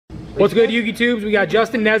What's good, Yu-Gi Tubes? We got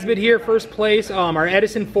Justin Nesbit here, first place, our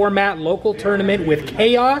Edison format local tournament with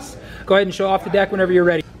Chaos. Go ahead and show off the deck whenever you're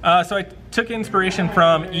ready. So I took inspiration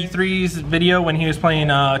from E3's video when he was playing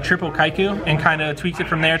Triple Kaiku and kind of tweaked it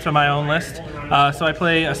from there to my own list. So I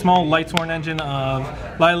play a small Lightsworn engine of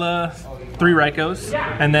Lila, 3 Raikos,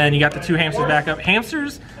 and then you got the 2 hamsters back up.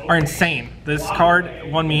 Hamsters are insane. This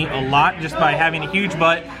card won me a lot just by having a huge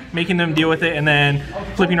butt, making them deal with it, and then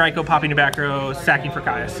flipping Raiko, popping to back row, sacking for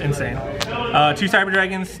Caius. Insane. 2 Cyber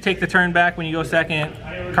Dragons, take the turn back when you go second.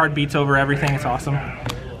 Card beats over everything. It's awesome.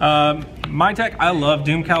 My deck, I love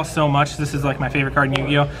Doomcal so much. This is like my favorite card in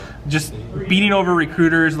Yu-Gi-Oh! Just beating over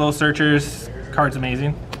recruiters, little searchers. Card's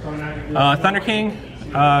amazing. Thunder King,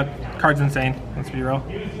 card's insane. Let's be real.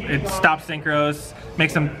 It stops synchros,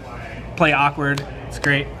 makes them play awkward. It's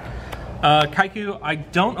great. Kaiku, I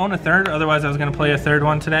don't own a third, otherwise I was going to play a third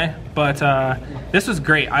one today, but this was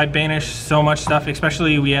great. I banished so much stuff,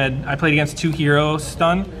 especially I played against 2 hero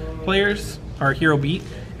stun players, or hero beat,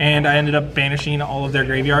 and I ended up banishing all of their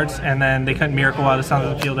graveyards, and then they couldn't miracle out of the sun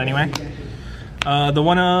of the field anyway. The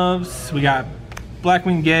one-ofs, we got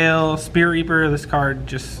Blackwing Gale, Spirit Reaper. This card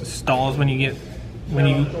just stalls when you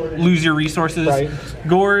lose your resources. Right.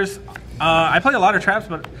 Gores, I play a lot of traps,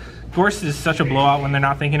 but Gorse is such a blowout when they're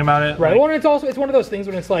not thinking about it. Right. Well, it's one of those things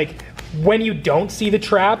when it's like, when you don't see the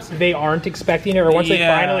traps, they aren't expecting it, or once they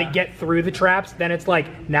finally get through the traps, then it's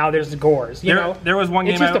like, now there's the Gores. You know? There was one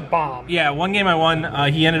game it's just a bomb. Yeah, one game I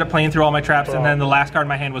won, he ended up playing through all my traps, and then the last card in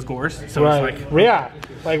my hand was Gores. So right. It's like, yeah.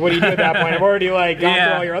 Like, what do you do at that point? I've already like gone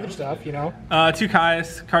through all your other stuff, you know? 2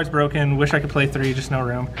 Caius, card's broken, wish I could play 3, just no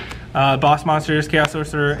room. Boss monsters, Chaos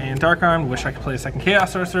Sorcerer, and Dark Arm. Wish I could play a second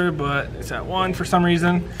Chaos Sorcerer, but it's at 1 for some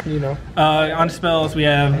reason. You know. On spells, we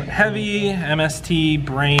have Heavy, MST,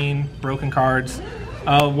 Brain, broken cards.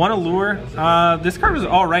 1 Allure. This card was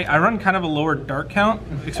alright. I run kind of a lower dark count,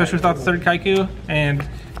 especially without the 3rd Kaiku, and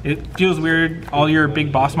it feels weird. All your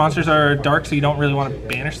big boss monsters are dark, so you don't really want to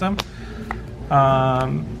banish them.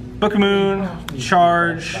 Book of Moon,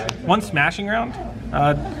 Charge, 1 Smashing Round.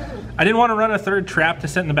 I didn't want to run a 3rd trap to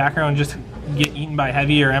sit in the background and just get eaten by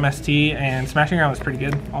Heavy or MST, and Smashing Round was pretty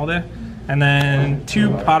good all day. And then 2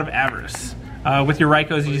 Pot of Avarice. With your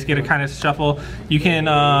Raikos, you just get to kind of shuffle. You can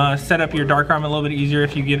set up your Dark Arm a little bit easier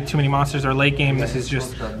if you get too many monsters, or late game, this is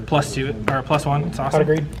just +2, or +1, it's awesome. Pot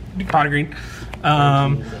agreed. Pot agreed.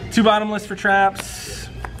 2 Bottomless for traps,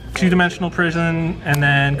 2-Dimensional Prison, and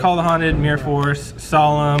then Call the Haunted, Mirror Force,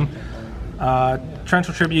 Solemn,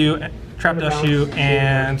 Torrential Tribute, Trap Dust Shoe,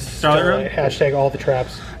 and Starlight Road. Hashtag all the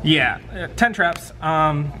traps. Yeah, 10 traps.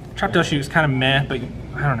 Trap Dust Shoe is kind of meh, but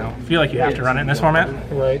I don't know. I feel like you have to run it in this format.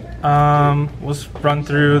 Right. We'll run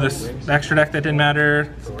through this extra deck that didn't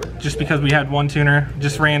matter just because we had 1 tuner.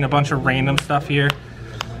 Just ran a bunch of random stuff here.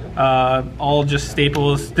 All just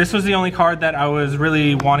staples. This was the only card that I was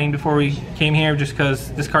really wanting before we came here, just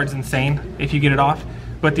because this card's insane if you get it off.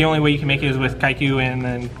 But the only way you can make it is with Kaiku and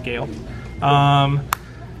then Gale.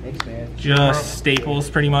 Just staples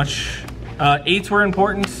pretty much. 8s were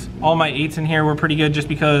important. All my 8s in here were pretty good just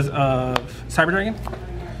because of Cyber Dragon.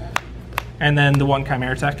 And then the 1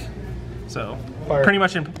 Chimera Tech. So Fire. Pretty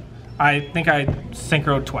much, I think I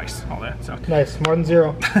synchroed twice all that. So nice, more than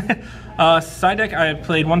 0. Side deck, I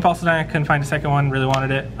played 1 Pulse Design, couldn't find a second one, really wanted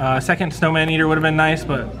it. Second Snowman Eater would have been nice,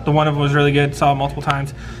 but the one of them was really good, saw it multiple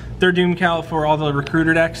times. 3rd Doomcal for all the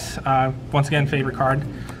recruiter decks, once again, favorite card.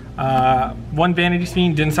 1 Vanity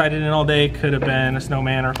Fiend, didn't side it in all day, could have been a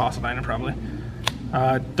Snowman or Fossil Diner probably.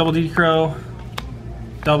 Double D Crow,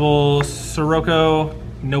 double Sirocco,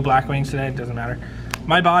 no Blackwings today, doesn't matter.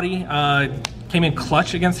 My body came in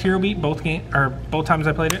clutch against Hero Beat both times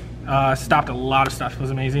I played it. Stopped a lot of stuff, it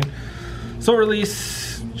was amazing. Soul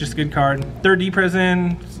Release, just a good card. 3rd D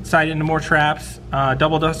Prison, side into more traps.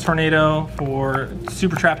 Double Dust Tornado for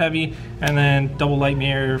super trap heavy, and then double Light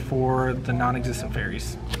Mirror for the non-existent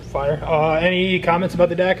fairies. Fire. Any comments about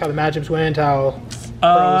the deck? How the matchups went? How pros,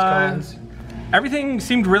 cons? Everything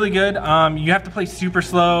seemed really good. You have to play super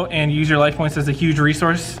slow and use your life points as a huge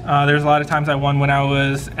resource. There's a lot of times I won when I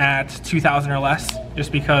was at 2,000 or less,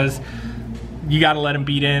 just because you got to let them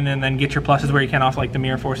beat in and then get your pluses where you can off like the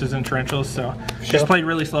Mirror Forces and Torrentials. So just played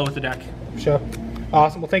really slow with the deck. Sure.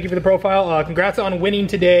 Awesome. Well, thank you for the profile. Congrats on winning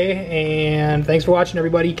today, and thanks for watching,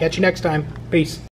 everybody. Catch you next time. Peace.